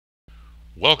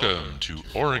Welcome to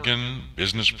Oregon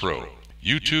Business Pro,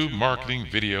 YouTube marketing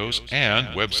videos and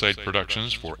website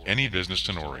productions for any business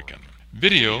in Oregon.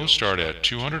 Videos start at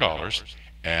 $200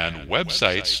 and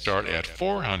websites start at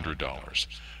 $400.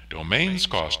 Domains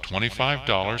cost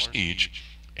 $25 each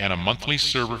and a monthly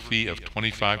server fee of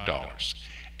 $25.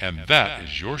 And that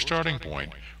is your starting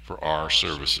point for our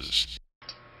services.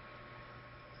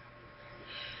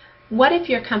 What if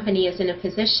your company is in a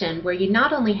position where you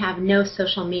not only have no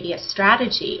social media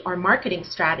strategy or marketing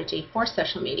strategy for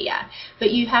social media,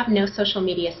 but you have no social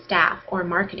media staff or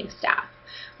marketing staff?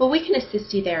 Well, we can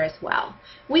assist you there as well.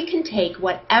 We can take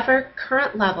whatever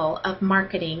current level of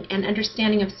marketing and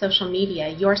understanding of social media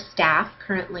your staff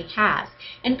currently has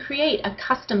and create a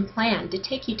custom plan to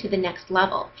take you to the next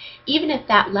level, even if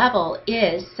that level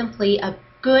is simply a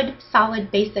good, solid,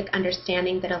 basic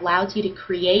understanding that allows you to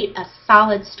create a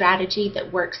solid strategy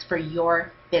that works for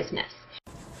your business.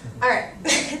 All right,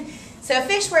 so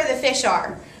fish where the fish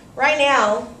are. Right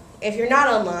now, if you're not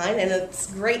online, and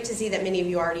it's great to see that many of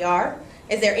you already are,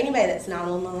 is there anybody that's not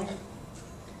online?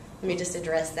 Let me just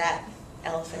address that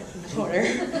elephant in the corner.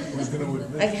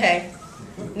 Okay.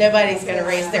 Nobody's going to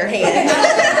raise their hand.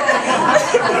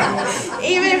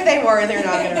 Even if they were, they're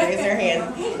not going to raise their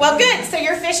hand. Well, good. So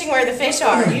you're fishing where the fish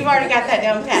are. You've already got that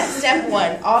down pat. Step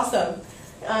one. Awesome.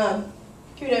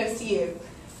 Kudos to you.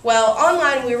 Well,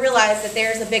 online we realize that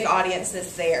there's a big audience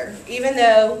that's there. Even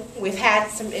though we've had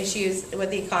some issues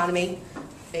with the economy,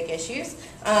 big issues,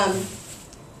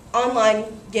 online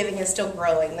giving is still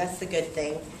growing. That's the good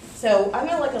thing. So I'm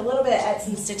going to look a little bit at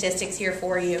some statistics here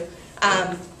for you.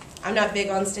 I'm not big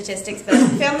on statistics, but I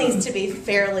found these to be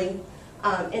fairly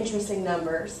interesting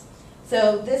numbers.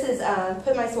 So this is,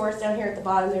 put my source down here at the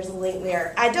bottom, there's a link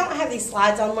there. I don't have these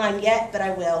slides online yet, but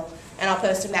I will, and I'll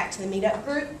post them back to the meetup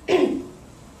group.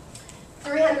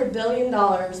 $300 billion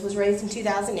was raised in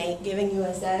 2008, Giving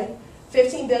USA.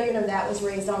 $15 billion of that was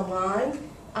raised online,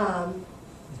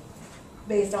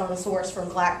 based on a source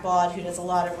from Blackbaud, who does a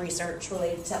lot of research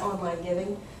related to online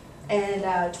giving. And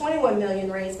 $21 million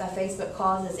raised by Facebook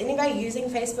causes. Anybody using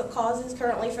Facebook causes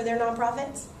currently for their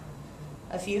nonprofits?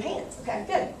 A few hands. Okay,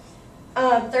 good.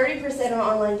 30% of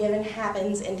online giving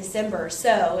happens in December.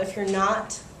 So if you're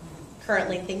not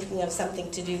currently thinking of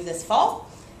something to do this fall,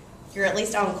 you're at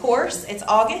least on course. It's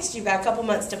August. You've got a couple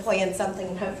months to plan something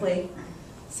and hopefully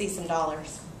see some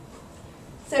dollars.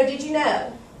 So did you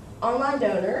know online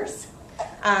donors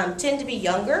tend to be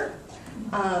younger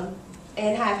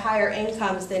and have higher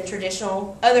incomes than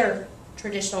other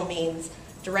traditional means,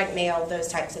 direct mail, those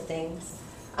types of things.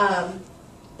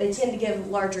 They tend to give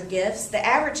larger gifts. The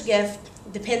average gift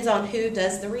depends on who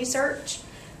does the research,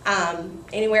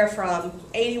 anywhere from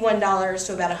 $81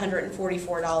 to about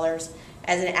 $144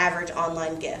 as an average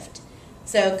online gift.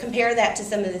 So compare that to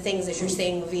some of the things that you're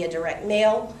seeing via direct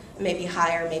mail, maybe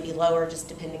higher, maybe lower, just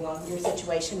depending on your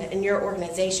situation and your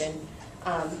organization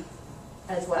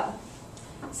as well.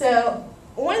 So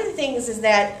one of the things is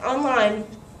that online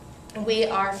we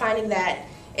are finding that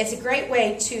it's a great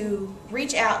way to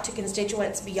reach out to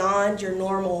constituents beyond your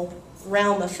normal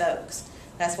realm of folks.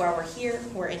 That's why we're here.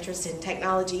 We're interested in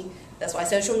technology. That's why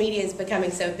social media is becoming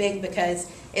so big, because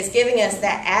it's giving us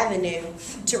that avenue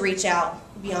to reach out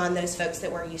beyond those folks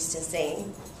that we're used to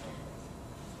seeing.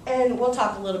 And we'll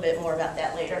talk a little bit more about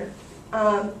that later.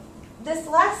 This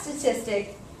last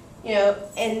statistic,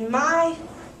 in my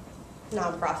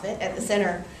nonprofit at the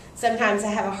center, sometimes I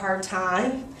have a hard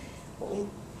time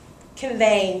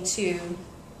conveying to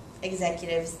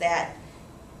executives that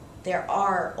there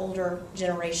are older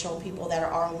generational people that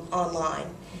are online.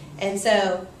 And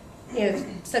so,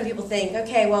 some people think,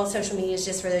 okay, well, social media is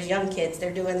just for those young kids.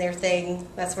 They're doing their thing.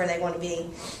 That's where they want to be.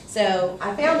 So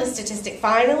I found a statistic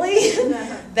finally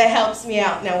that helps me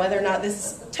out. Now, whether or not this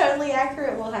is totally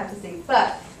accurate, we'll have to see.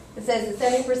 But it says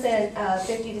that 70% of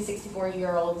 50 to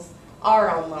 64-year-olds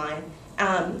are online.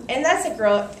 And that's a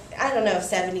growth. I don't know if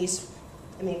 70s,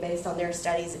 based on their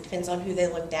studies, it depends on who they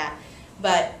looked at.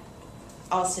 But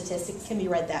all statistics can be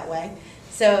read that way.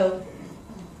 So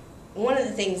one of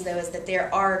the things, though, is that there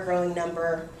are a growing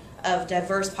number of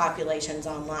diverse populations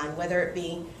online, whether it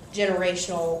be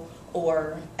generational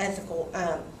or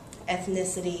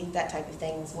ethnicity, that type of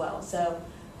thing as well. So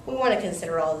we want to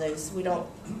consider all of those.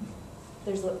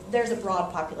 There's a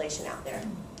broad population out there.